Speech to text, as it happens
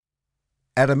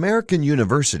At American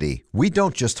University, we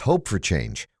don't just hope for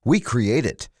change, we create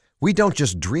it. We don't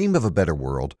just dream of a better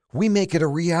world, we make it a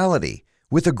reality.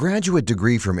 With a graduate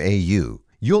degree from AU,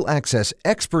 you'll access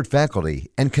expert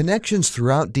faculty and connections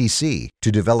throughout DC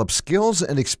to develop skills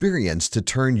and experience to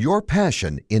turn your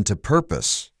passion into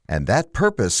purpose. And that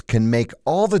purpose can make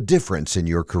all the difference in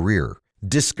your career.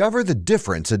 Discover the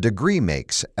difference a degree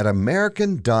makes at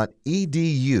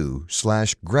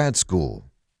american.edu/grad school.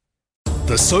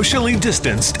 The socially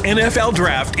distanced NFL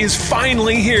Draft is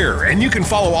finally here, and you can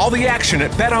follow all the action at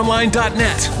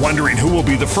betonline.net. Wondering who will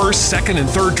be the first, second, and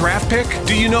third draft pick?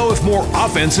 Do you know if more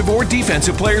offensive or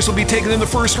defensive players will be taken in the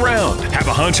first round? Have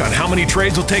a hunch on how many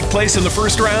trades will take place in the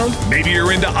first round? Maybe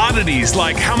you're into oddities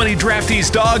like how many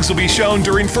draftees' dogs will be shown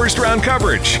during first-round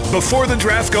coverage. Before the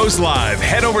draft goes live,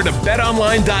 head over to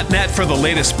betonline.net for the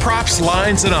latest props,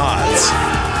 lines, and odds.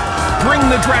 Bring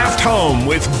the draft home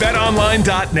with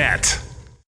betonline.net.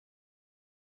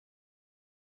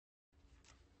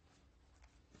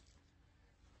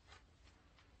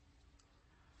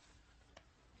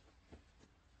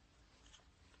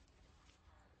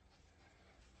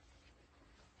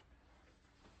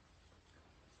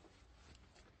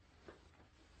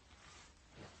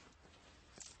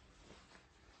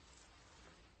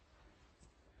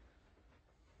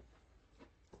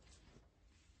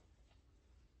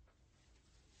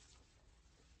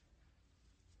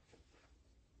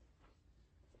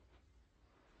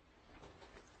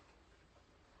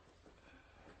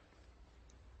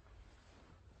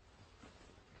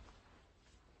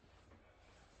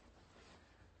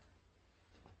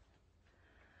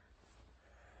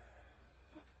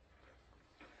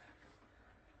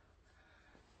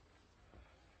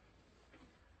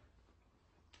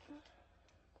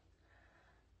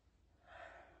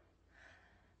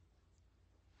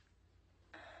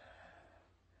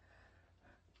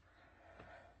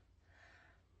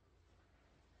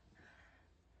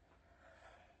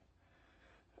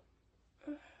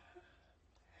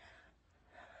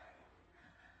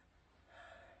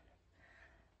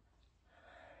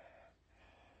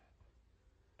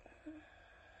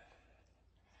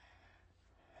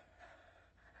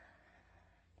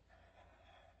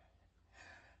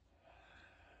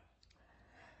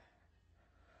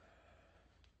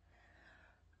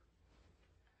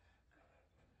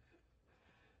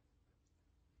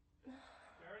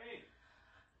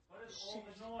 All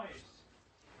the noise.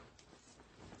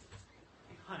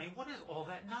 Hey, honey, what is all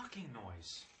that knocking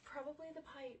noise? Probably the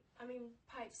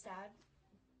pipes, Dad.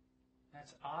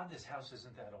 That's odd. This house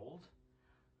isn't that old.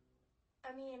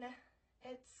 I mean,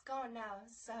 it's gone now,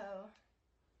 so...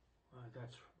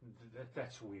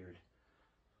 That's weird.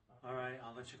 All right,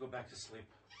 I'll let you go back to sleep.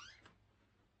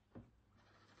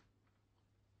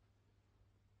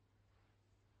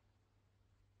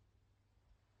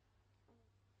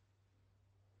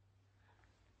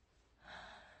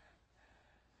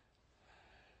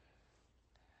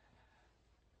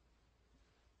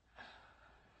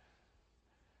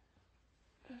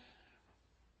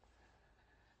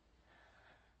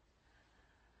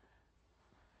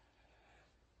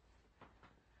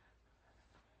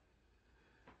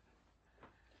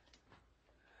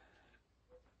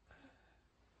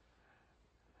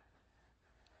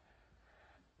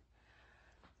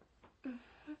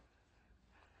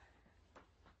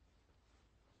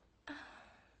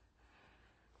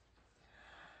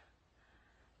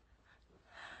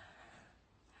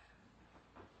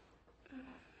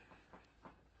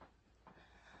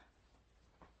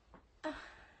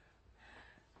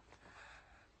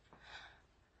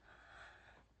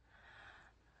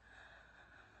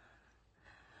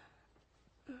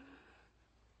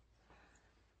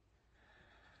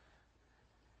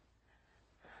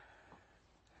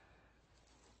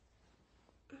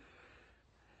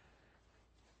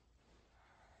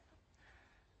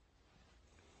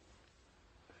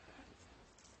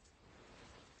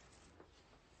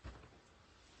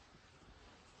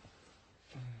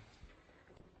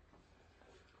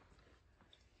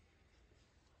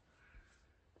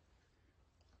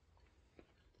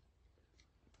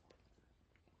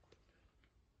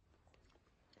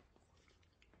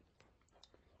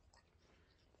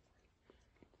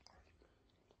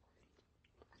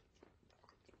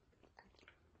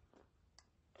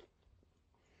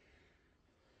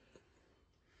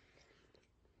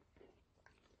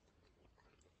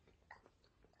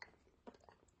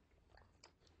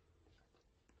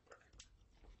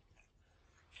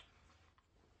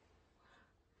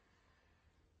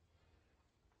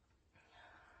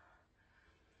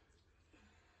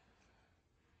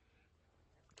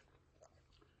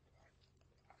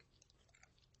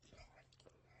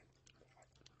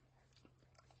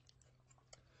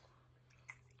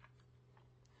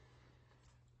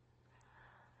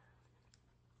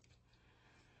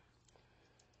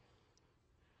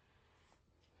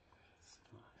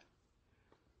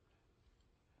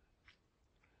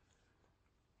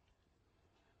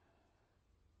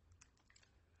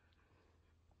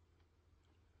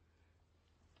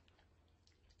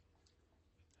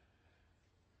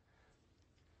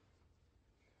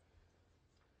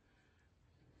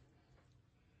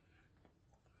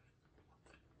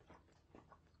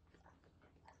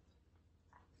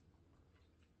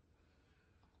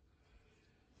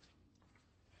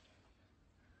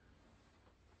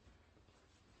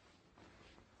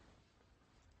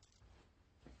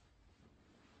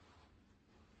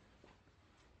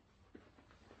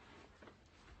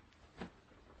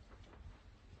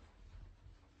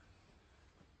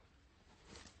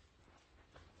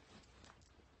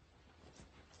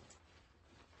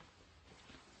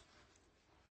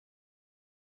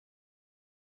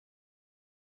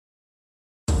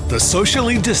 The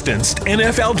socially distanced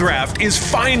NFL Draft is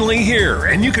finally here,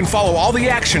 and you can follow all the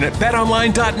action at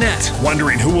betonline.net.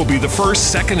 Wondering who will be the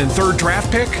first, second, and third draft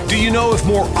pick? Do you know if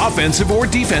more offensive or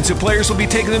defensive players will be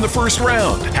taken in the first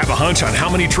round? Have a hunch on how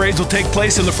many trades will take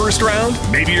place in the first round?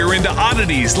 Maybe you're into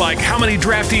oddities like how many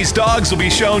draftees' dogs will be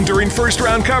shown during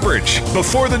first-round coverage.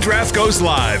 Before the draft goes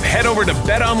live, head over to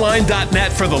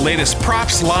betonline.net for the latest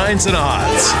props, lines, and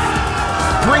odds.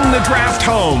 Bring the draft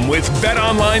home with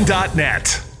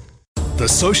betonline.net. The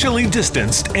socially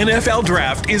distanced NFL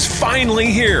Draft is finally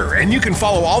here, and you can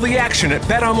follow all the action at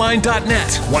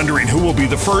betonline.net. Wondering who will be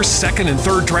the first, second, and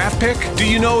third draft pick? Do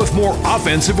you know if more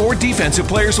offensive or defensive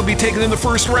players will be taken in the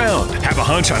first round? Have a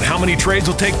hunch on how many trades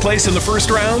will take place in the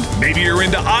first round? Maybe you're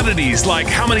into oddities like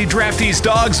how many draftees'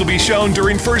 dogs will be shown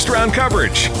during first-round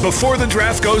coverage. Before the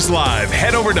draft goes live,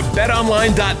 head over to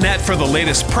betonline.net for the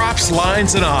latest props,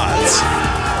 lines, and odds.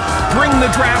 Bring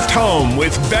the draft home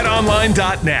with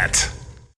betonline.net.